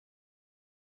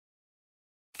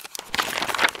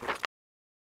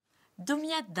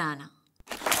دمية دانا.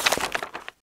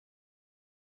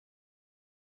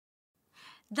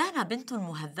 دانا بنت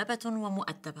مهذبة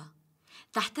ومؤدبة،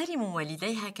 تحترم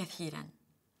والديها كثيراً.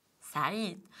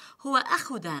 سعيد هو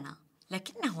أخو دانا،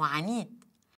 لكنه عنيد.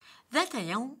 ذات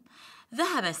يوم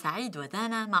ذهب سعيد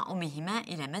ودانا مع أمهما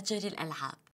إلى متجر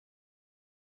الألعاب،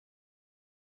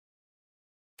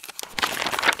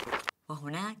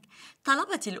 وهناك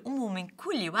طلبت الأم من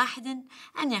كل واحد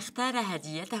أن يختار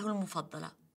هديته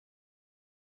المفضلة.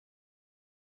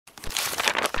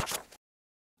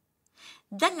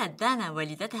 دلت دانا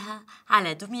والدتها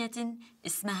على دمية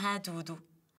اسمها دودو.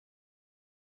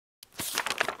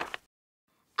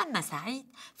 أما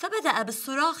سعيد فبدأ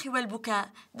بالصراخ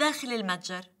والبكاء داخل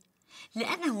المتجر،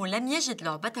 لأنه لم يجد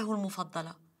لعبته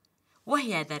المفضلة،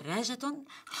 وهي دراجة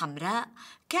حمراء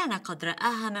كان قد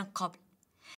رآها من قبل.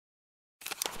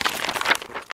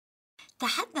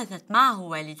 تحدثت معه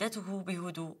والدته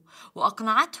بهدوء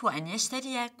وأقنعته أن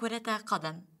يشتري كرة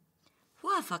قدم.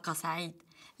 وافق سعيد،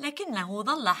 لكنه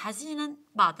ظل حزيناً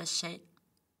بعض الشيء.